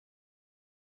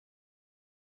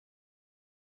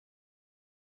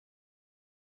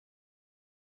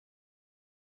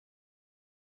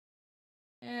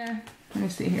Let me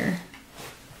see here.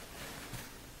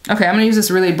 Okay, I'm gonna use this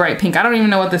really bright pink. I don't even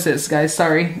know what this is, guys,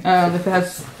 sorry. If it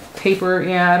has paper,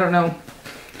 yeah, I don't know.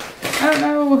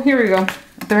 Here we go. At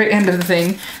the very end of the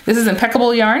thing. This is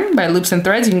Impeccable Yarn by Loops and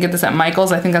Threads. You can get this at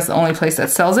Michael's. I think that's the only place that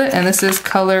sells it. And this is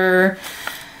color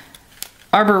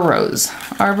Arbor Rose.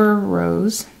 Arbor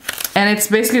Rose. And it's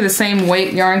basically the same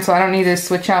weight yarn, so I don't need to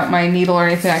switch out my needle or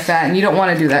anything like that. And you don't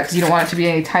want to do that because you don't want it to be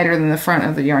any tighter than the front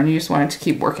of the yarn. You just want it to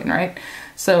keep working, right?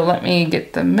 So let me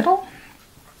get the middle.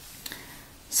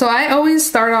 So I always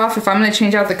start off, if I'm going to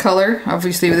change out the color,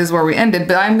 obviously this is where we ended,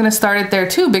 but I'm going to start it there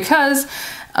too because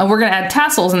we're going to add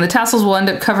tassels, and the tassels will end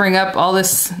up covering up all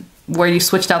this where you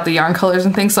switched out the yarn colors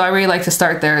and things. So I really like to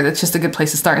start there. That's just a good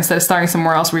place to start instead of starting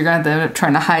somewhere else where you're going to end up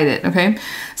trying to hide it, okay?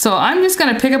 So I'm just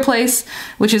going to pick a place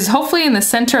which is hopefully in the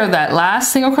center of that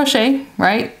last single crochet,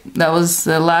 right? That was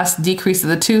the last decrease of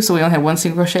the two, so we only have one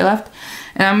single crochet left.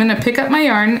 And I'm going to pick up my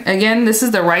yarn. Again, this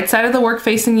is the right side of the work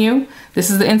facing you. This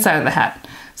is the inside of the hat.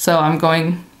 So I'm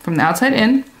going from the outside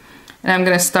in, and I'm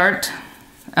going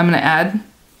to add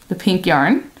the pink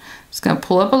yarn. Just going to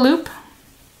pull up a loop.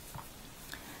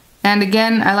 And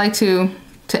again, I like to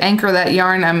anchor that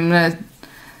yarn, I'm going to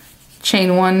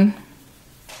chain one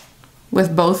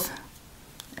with both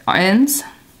ends.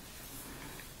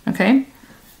 Okay.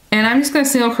 And I'm just going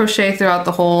to single crochet throughout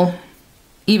the whole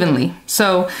evenly.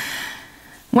 So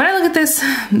when I look at this,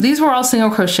 these were all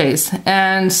single crochets.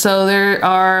 And so there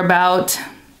are about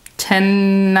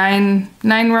 9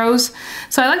 rows.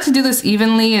 So I like to do this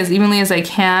evenly as I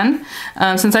can.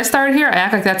 Since I started here, I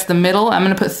act like that's the middle. I'm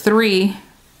going to put 3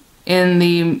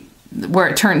 in where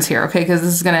it turns here, okay? Because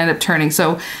this is going to end up turning.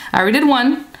 So I already did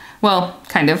 1. Well,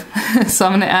 kind of. So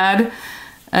I'm going to add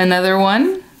another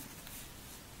one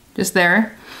just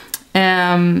there.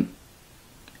 And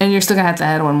you're still going to have to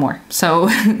add 1 more. So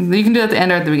you can do it at the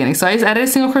end or at the beginning. So I just added a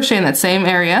single crochet in that same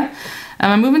area.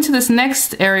 I'm moving to this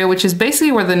next area, which is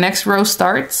basically where the next row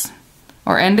starts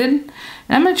or ended. And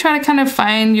I'm going to try to kind of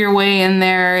find your way in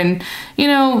there. And, you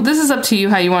know, this is up to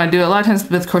you how you want to do it. A lot of times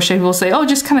with crochet, people say, oh,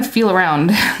 just kind of feel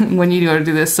around when you go to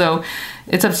do this. So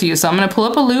it's up to you. So I'm going to pull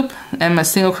up a loop and my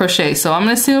single crochet. So I'm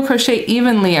going to single crochet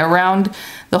evenly around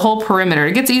the whole perimeter.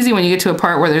 It gets easy when you get to a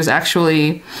part where there's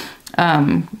actually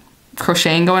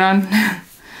crocheting going on.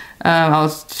 I'll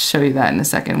show you that in a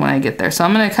second when I get there. So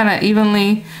I'm going to kind of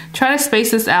evenly try to space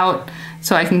this out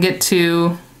so I can get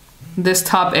to this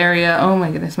top area. Oh my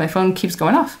goodness, my phone keeps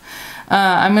going off.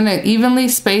 I'm going to evenly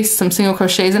space some single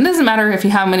crochets. And it doesn't matter if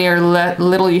you how many or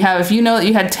little you have. If you know that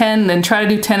you had 10, then try to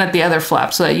do 10 at the other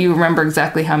flap so that you remember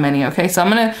exactly how many, okay? So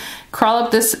I'm going to crawl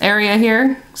up this area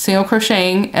here, single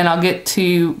crocheting, and I'll get to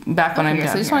you back when I'm done.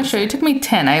 So I just want to show you, it took me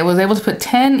 10. I was able to put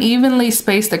 10 evenly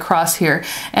spaced across here.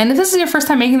 And if this is your first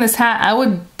time making this hat, I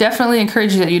would definitely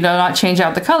encourage you that you do not change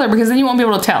out the color, because then you won't be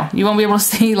able to tell. You won't be able to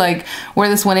see like where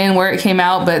this went in, where it came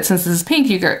out, but since this is pink,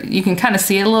 you can kind of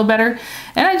see it a little better.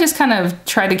 And I just kind of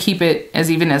try to keep it as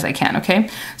even as I can, okay?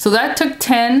 So that took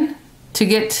 10 to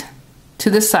get to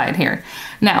this side here.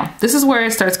 Now, this is where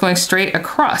it starts going straight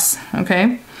across,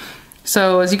 okay?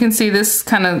 So as you can see, this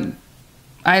kind of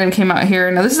item came out here.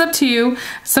 Now this is up to you.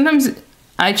 Sometimes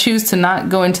I choose to not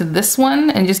go into this one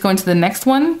and just go into the next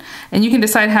one, and you can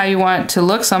decide how you want it to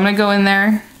look. So I'm gonna go in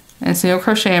there and single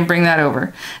crochet and bring that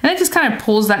over. And it just kind of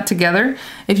pulls that together.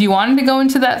 If you wanted to go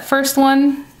into that first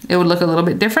one, it would look a little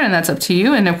bit different, and that's up to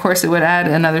you. And of course it would add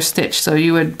another stitch. So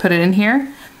you would put it in here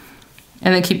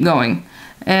and then keep going.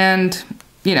 And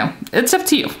you know, it's up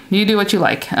to you. You do what you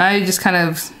like. I just kind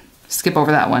of skip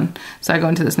over that one. So I go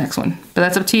into this next one, but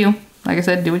that's up to you. Like I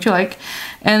said, do what you like.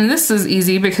 And this is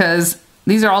easy because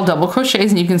these are all double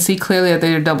crochets, and you can see clearly that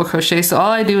they're double crochet. So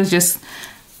all I do is just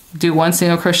do 1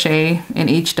 single crochet in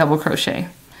each double crochet.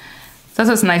 So that's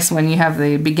what's nice when you have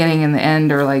the beginning and the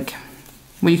end, or like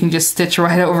where you can just stitch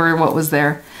right over what was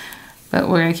there. But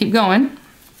we're gonna keep going.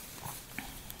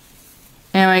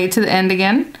 And when I get to the end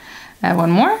again, add 1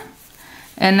 more.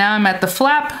 And now I'm at the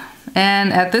flap.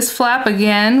 And at this flap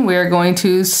again, we're going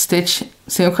to stitch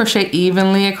single crochet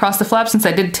evenly across the flap. Since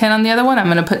I did 10 on the other one, I'm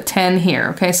going to put 10 here.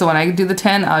 Okay, so when I do the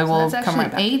 10, I will come right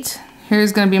back. 8.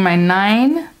 Here's going to be my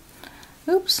 9.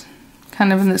 Oops,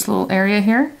 kind of in this little area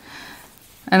here.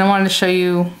 And I wanted to show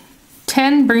you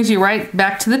 10 brings you right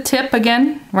back to the tip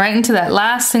again, right into that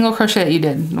last single crochet that you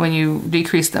did when you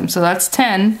decreased them. So that's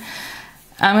 10.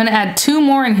 I'm going to add 2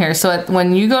 more in here. So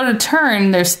when you go to turn,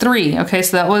 there's 3. Okay,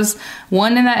 so that was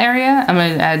 1 in that area. I'm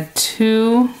going to add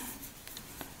 2,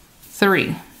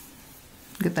 3.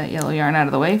 Get that yellow yarn out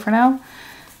of the way for now.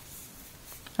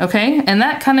 Okay, and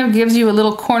that kind of gives you a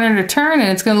little corner to turn,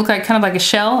 and it's going to look like kind of like a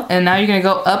shell. And now you're going to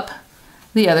go up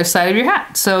the other side of your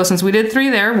hat. So since we did 3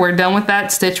 there, we're done with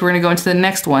that stitch. We're gonna go into the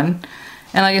next one.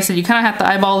 And like I said, you kind of have to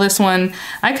eyeball this one.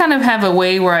 I kind of have a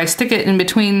way where I stick it in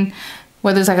between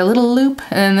where there's like a little loop,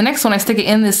 and then the next one I stick it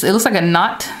in this, it looks like a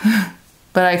knot,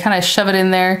 but I kind of shove it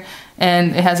in there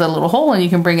and it has a little hole and you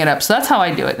can bring it up. So that's how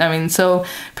I do it. I mean, so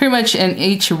pretty much in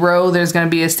each row there's gonna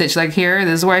be a stitch. Like here,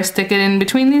 this is where I stick it in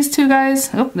between these 2 guys.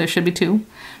 Oh, there should be 2.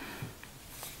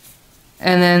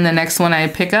 And then the next one I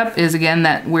pick up is again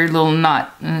that weird little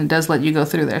knot, and it does let you go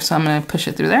through there. So I'm gonna push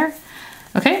it through there.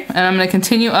 Okay, and I'm gonna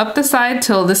continue up the side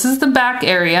till this is the back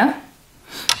area.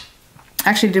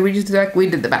 Actually, did we just do the back? We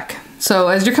did the back. So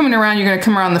as you're coming around, you're gonna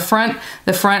come around the front.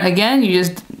 The front, again, you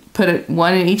just put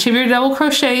one in each of your double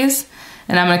crochets,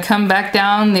 and I'm gonna come back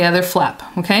down the other flap,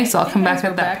 okay? So I'll come back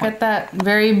at that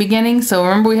very beginning. So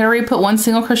remember, we had already put 1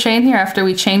 single crochet in here after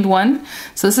we chained 1.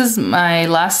 So this is my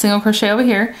last single crochet over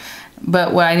here.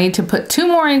 But what I need to put 2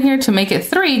 more in here to make it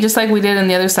 3, just like we did on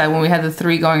the other side when we had the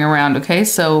 3 going around, okay?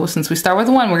 So since we start with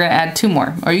 1, we're gonna add 2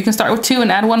 more. Or you can start with 2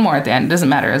 and add 1 more at the end, it doesn't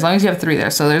matter, as long as you have 3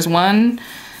 there. So there's 1,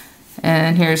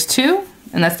 and here's 2,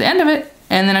 and that's the end of it.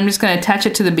 And then I'm just gonna attach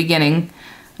it to the beginning,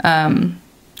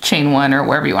 chain 1 or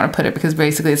wherever you wanna put it, because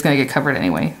basically it's gonna get covered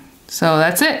anyway. So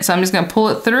that's it. So I'm just gonna pull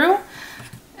it through,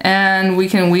 and we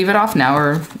can weave it off now,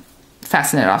 or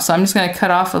fasten it off. So I'm just gonna cut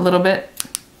off a little bit.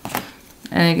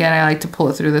 And again, I like to pull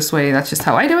it through this way. That's just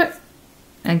how I do it.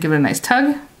 And give it a nice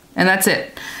tug. And that's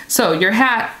it. So your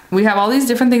hat, we have all these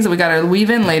different things that we gotta weave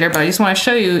in later, but I just wanna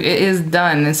show you it is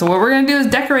done. And so what we're gonna do is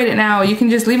decorate it now. You can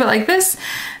just leave it like this,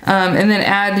 and then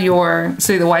add your,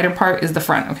 see the wider part is the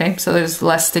front, okay? So there's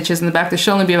less stitches in the back. There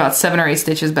should only be about 7 or 8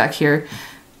 stitches back here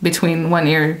between one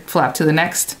ear flap to the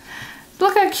next.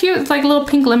 Look how cute, it's like a little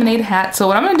pink lemonade hat. So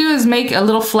what I'm gonna do is make a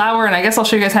little flower, and I guess I'll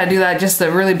show you guys how to do that, just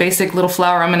a really basic little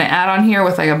flower I'm gonna add on here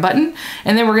with like a button,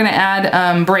 and then we're gonna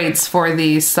add braids for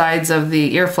the sides of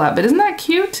the ear flap. But isn't that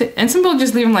cute? And some people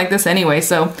just leave them like this anyway,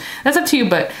 so that's up to you,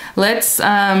 but let's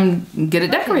get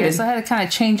it decorated. Okay, so I had to kind of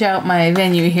change out my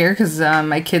venue here because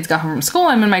my kids got home from school.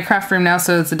 I'm in my craft room now,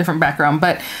 so it's a different background,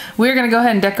 but we're gonna go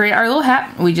ahead and decorate our little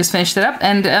hat. We just finished it up,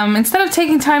 and instead of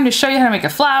taking time to show you how to make a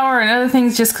flower and other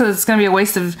things just because it's gonna be a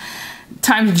waste of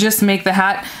time to just make the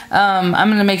hat, I'm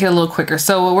gonna make it a little quicker.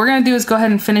 So what we're gonna do is go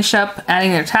ahead and finish up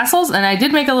adding their tassels, and I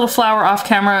did make a little flower off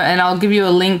camera, and I'll give you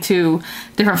a link to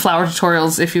different flower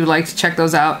tutorials if you would like to check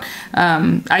those out.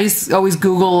 I always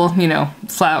Google, you know,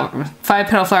 flower,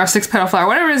 5-petal flower, 6-petal flower,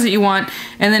 whatever it is that you want,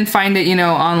 and then find it, you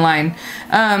know, online.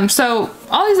 So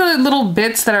all these other little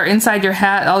bits that are inside your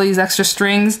hat, all these extra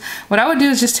strings, what I would do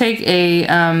is just take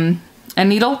a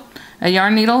needle, a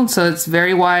yarn needle, so it's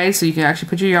very wide, so you can actually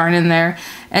put your yarn in there,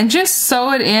 and just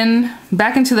sew it in,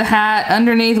 back into the hat,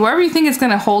 underneath, wherever you think it's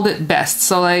gonna hold it best.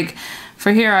 So like,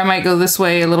 for here, I might go this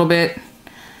way a little bit,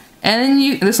 and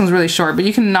then this one's really short, but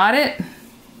you can knot it,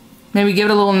 maybe give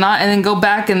it a little knot, and then go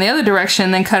back in the other direction,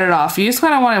 then cut it off. You just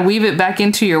kinda wanna weave it back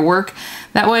into your work,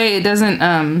 that way it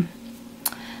doesn't,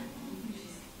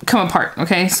 come apart,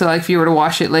 okay? So like if you were to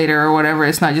wash it later or whatever,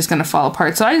 it's not just gonna fall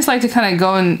apart. So I just like to kind of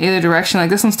go in either direction. Like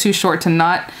this one's too short to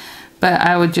knot, but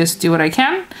I would just do what I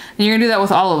can. And you're gonna do that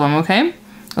with all of them, okay?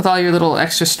 With all your little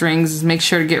extra strings, make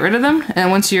sure to get rid of them. And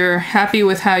once you're happy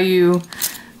with how you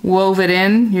wove it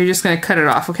in, you're just gonna cut it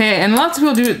off, okay? And lots of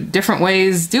people do it different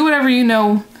ways. Do whatever you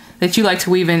know that you like to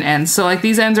weave in ends. So like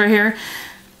these ends right here,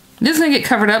 this is gonna get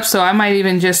covered up, so I might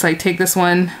even just like take this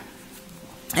one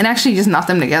and actually just knot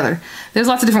them together. There's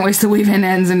lots of different ways to weave in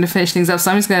ends and to finish things up,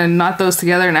 so I'm just gonna knot those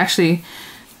together and actually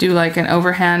do like an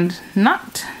overhand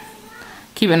knot.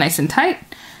 Keep it nice and tight.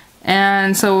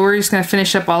 And so we're just gonna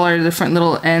finish up all our different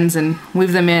little ends and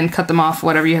weave them in, cut them off,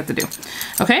 whatever you have to do.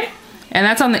 Okay? And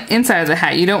that's on the inside of the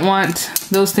hat. You don't want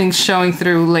those things showing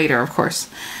through later, of course.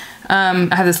 I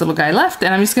have this little guy left,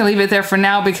 and I'm just gonna leave it there for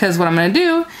now because what I'm gonna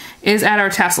do is add our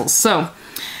tassels. So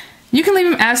you can leave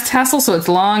them as tassels so it's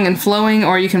long and flowing,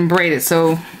 or you can braid it.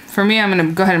 So for me, I'm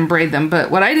gonna go ahead and braid them.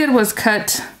 But what I did was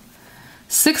cut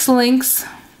 6 links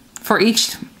for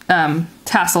each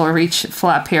tassel or each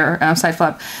flap here, side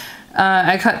flap.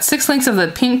 I cut 6 links of the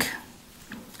pink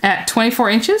at 24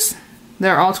 inches.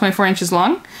 They're all 24 inches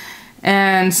long.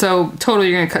 And so total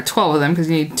you're gonna cut 12 of them because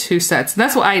you need 2 sets.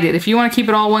 That's what I did. If you wanna keep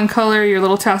it all one color, your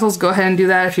little tassels, go ahead and do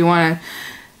that. If you wanna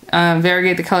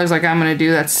variegate the colors like I'm gonna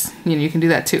do, that's, you know, you can do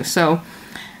that too. So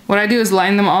what I do is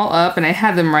line them all up, and I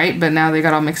had them right, but now they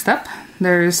got all mixed up.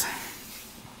 There's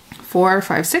 4,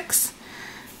 5, 6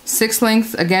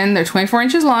 lengths. Again, they're 24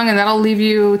 inches long, and that'll leave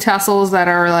you tassels that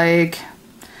are like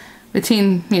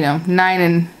between, you know, 9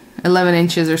 and 11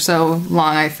 inches or so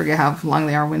long. I forget how long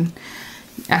they are when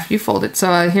after you fold it.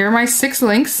 So here are my 6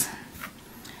 lengths.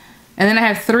 And then I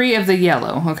have 3 of the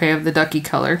yellow, okay, of the ducky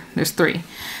color. There's 3.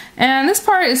 And this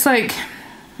part is like,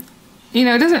 you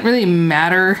know, it doesn't really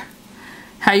matter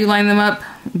how you line them up,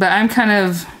 but I'm kind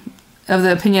of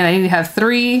the opinion I need to have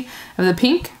 3 of the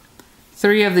pink,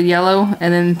 3 of the yellow,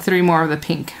 and then 3 more of the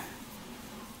pink.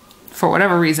 For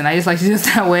whatever reason, I just like to do it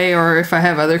that way, or if I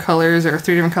have other colors or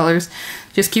 3 different colors,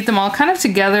 just keep them all kind of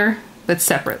together, but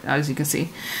separate, as you can see.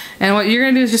 And what you're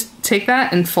gonna do is just take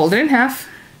that and fold it in half.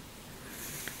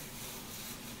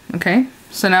 Okay,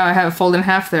 so now I have it folded in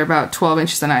half. They're about 12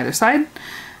 inches on either side.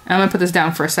 I'm gonna put this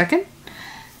down for a second.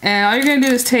 And all you're gonna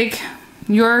do is take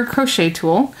your crochet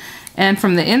tool, and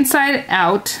from the inside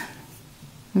out,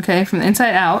 okay, from the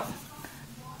inside out,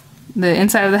 the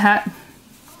inside of the hat,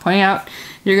 pointing out,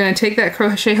 you're gonna take that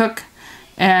crochet hook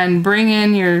and bring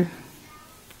in your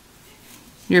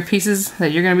pieces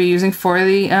that you're gonna be using for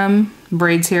the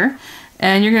braids here.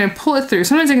 And you're gonna pull it through.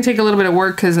 Sometimes it can take a little bit of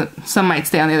work because some might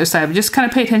stay on the other side, but just kind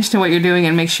of pay attention to what you're doing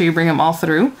and make sure you bring them all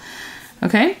through.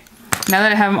 Okay, now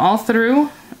that I have them all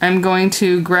through, I'm going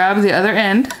to grab the other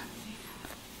end.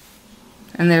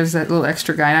 And there's that little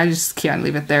extra guy, and I just can't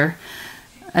leave it there.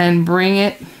 And bring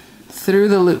it through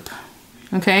the loop.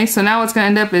 Okay, so now what's gonna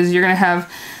end up is you're gonna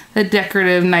have the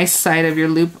decorative nice side of your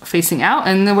loop facing out.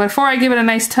 And then before I give it a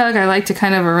nice tug, I like to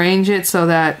kind of arrange it so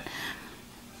that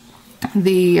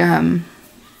the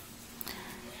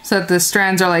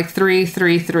strands are like 3,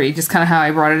 3, 3, just kind of how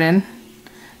I brought it in.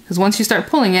 Because once you start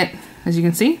pulling it, as you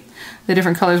can see, the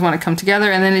different colors want to come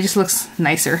together, and then it just looks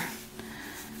nicer.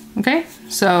 Okay,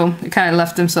 so it kind of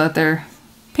left them so that they're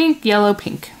pink, yellow,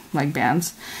 pink, like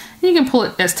bands. And you can pull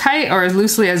it as tight or as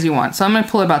loosely as you want. So I'm going to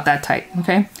pull it about that tight,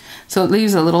 okay? So it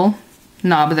leaves a little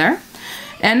knob there.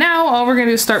 And now all we're going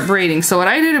to do is start braiding. So what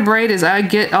I do to braid is I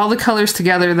get all the colors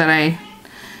together that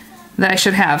I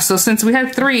should have. So since we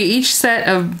had 3, each set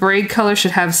of braid color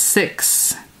should have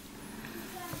 6.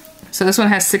 So this one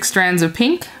has 6 strands of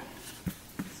pink,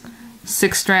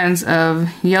 6 strands of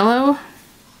yellow,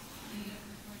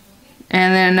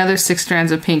 and then another 6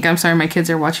 strands of pink. I'm sorry, my kids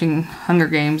are watching Hunger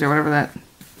Games or whatever that,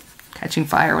 Catching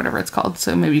Fire, whatever it's called.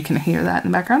 So maybe you can hear that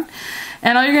in the background.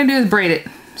 And all you're gonna do is braid it.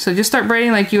 So just start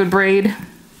braiding like you would braid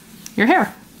your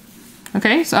hair.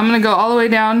 Okay, so I'm gonna go all the way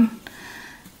down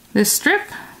this strip,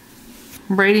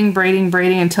 braiding, braiding,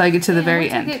 braiding until I get to the very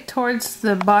end. Once I get towards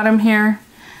the bottom here,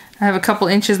 I have a couple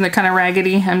inches and they're kind of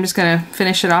raggedy. I'm just gonna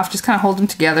finish it off, just kind of hold them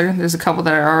together. There's a couple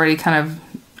that are already kind of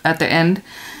at the end.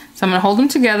 So I'm gonna hold them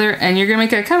together, and you're gonna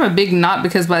make a kind of a big knot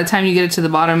because by the time you get it to the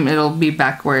bottom, it'll be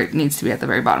back where it needs to be at the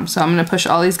very bottom. So I'm gonna push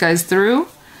all these guys through,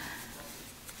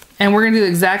 and we're gonna do the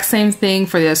exact same thing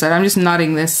for the other side. I'm just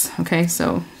knotting this, okay?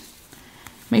 So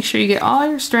make sure you get all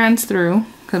your strands through,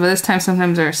 because by this time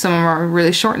sometimes some of them are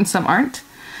really short and some aren't.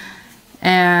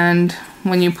 And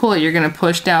when you pull it, you're gonna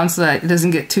push down so that it doesn't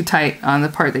get too tight on the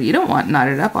part that you don't want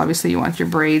knotted up. Obviously you want your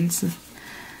braids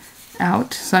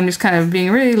out. So I'm just kind of being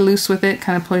really loose with it,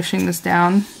 kind of pushing this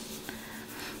down.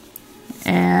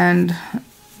 And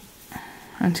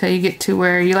until you get to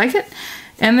where you like it.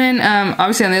 And then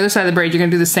obviously on the other side of the braid, you're gonna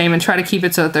do the same and try to keep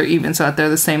it so that they're even, so that they're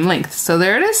the same length. So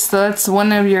there it is. So that's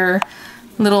one of your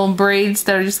little braids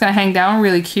that are just gonna hang down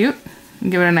really cute.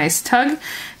 Give it a nice tug.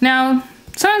 Now,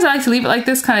 sometimes I like to leave it like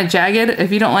this, kind of jagged.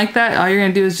 If you don't like that, all you're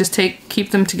gonna do is just keep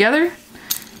them together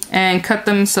and cut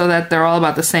them so that they're all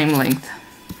about the same length.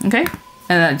 Okay?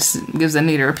 And that just gives a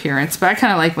neater appearance. But I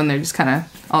kind of like when they're just kind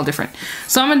of all different.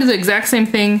 So I'm gonna do the exact same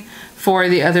thing for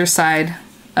the other side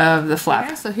of the flap.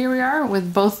 Okay, so here we are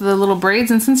with both of the little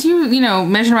braids. And since you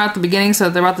measure them out at the beginning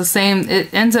so they're about the same,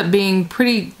 it ends up being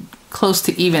pretty close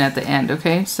to even at the end,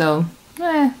 okay? So,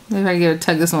 maybe I give it a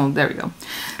tug this one, there we go.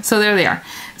 So there they are.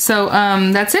 So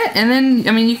that's it. And then,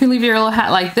 I mean, you can leave your little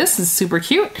hat like this. It's super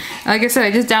cute. Like I said,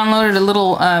 I just downloaded a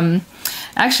little,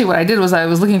 actually what I did was I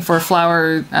was looking for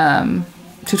flower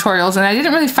tutorials, and I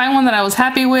didn't really find one that I was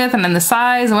happy with, and then the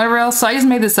size and whatever else, so I just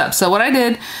made this up. So what I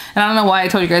did, and I don't know why I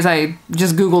told you guys, I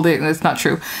just Googled it and it's not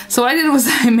true. So what I did was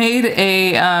I made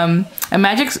a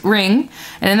magic ring,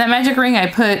 and in that magic ring I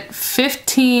put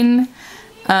 15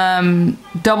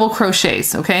 double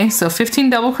crochets, okay? So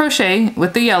 15 double crochet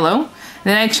with the yellow,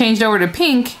 then I changed over to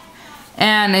pink,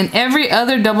 and in every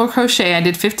other double crochet I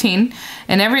did 15,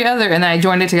 and every other, and then I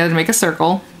joined it together to make a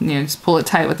circle. Just pull it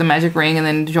tight with the magic ring and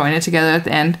then join it together at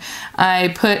the end.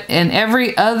 I put in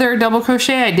every other double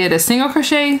crochet, I did a single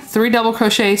crochet, 3 double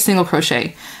crochet, single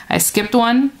crochet. I skipped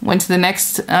one, went to the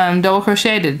next double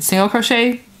crochet, I did single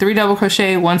crochet, 3 double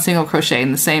crochet, 1 single crochet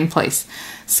in the same place.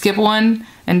 Skip one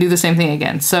and do the same thing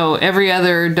again. So every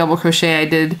other double crochet I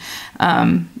did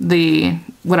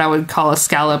what I would call a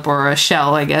scallop or a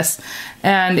shell, I guess,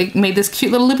 and it made this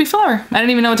cute little loopy flower. I didn't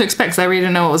even know what to expect because I really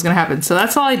didn't know what was going to happen. So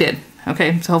that's all I did.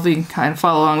 Okay, so hopefully you can kind of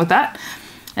follow along with that.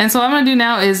 And so what I'm going to do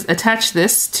now is attach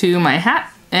this to my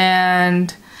hat,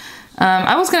 and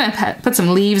I was going to put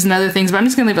some leaves and other things, but I'm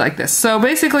just going to leave it like this. So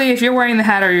basically, if you're wearing the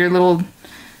hat or your little,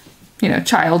 you know,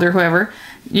 child or whoever,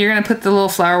 you're going to put the little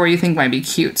flower where you think might be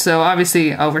cute. So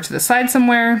obviously over to the side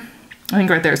somewhere. I think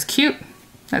right there is cute.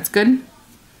 That's good.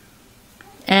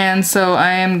 And so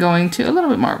I am going to a little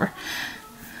bit more over.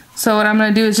 So what I'm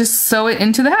going to do is just sew it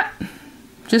into the hat.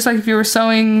 Just like if you were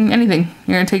sewing anything.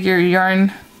 You're going to take your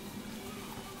yarn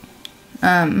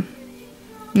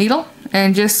needle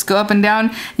and just go up and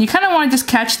down. You kind of want to just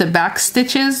catch the back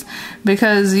stitches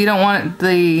because you don't want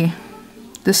the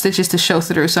stitches to show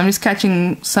through. So I'm just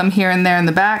catching some here and there in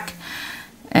the back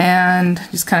and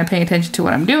just kind of paying attention to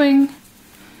what I'm doing.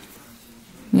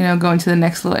 You know, going to the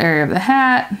next little area of the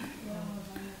hat,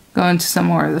 going to some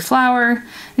more of the flower,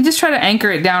 and just try to anchor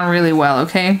it down really well,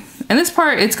 okay? And this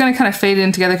part, it's going to kind of fade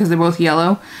in together because they're both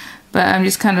yellow, but I'm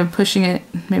just kind of pushing it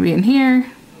maybe in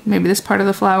here, maybe this part of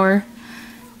the flower.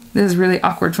 This is really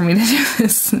awkward for me to do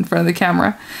this in front of the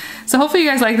camera. So hopefully you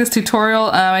guys like this tutorial.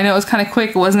 I know it was kind of quick.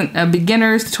 It wasn't a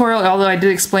beginner's tutorial, although I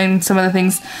did explain some of the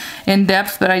things in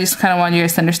depth, but I just kind of wanted you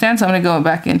guys to understand, so I'm going to go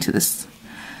back into this.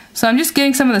 So I'm just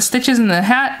getting some of the stitches in the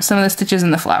hat, some of the stitches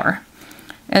in the flower.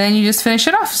 And then you just finish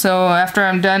it off. So after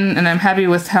I'm done and I'm happy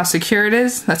with how secure it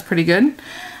is, that's pretty good.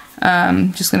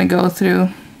 Just going to go through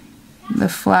the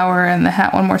flower and the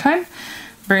hat one more time.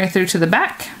 Bring it through to the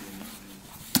back.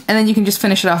 And then you can just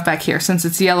finish it off back here. Since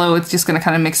it's yellow, it's just going to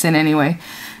kind of mix in anyway.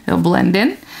 It'll blend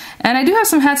in. And I do have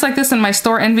some hats like this in my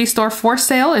store, Envy store, for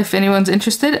sale if anyone's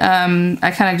interested.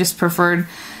 I kind of just preferred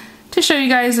to show you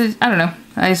guys, I don't know,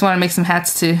 I just want to make some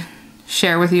hats to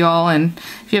share with you all, and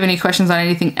if you have any questions on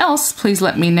anything else, please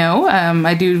let me know.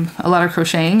 I do a lot of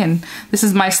crocheting, and this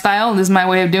is my style, this is my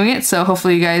way of doing it, so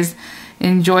hopefully you guys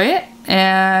enjoy it,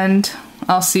 and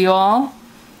I'll see you all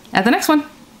at the next one.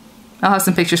 I'll have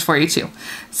some pictures for you too.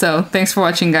 So thanks for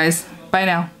watching, guys. Bye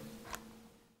now.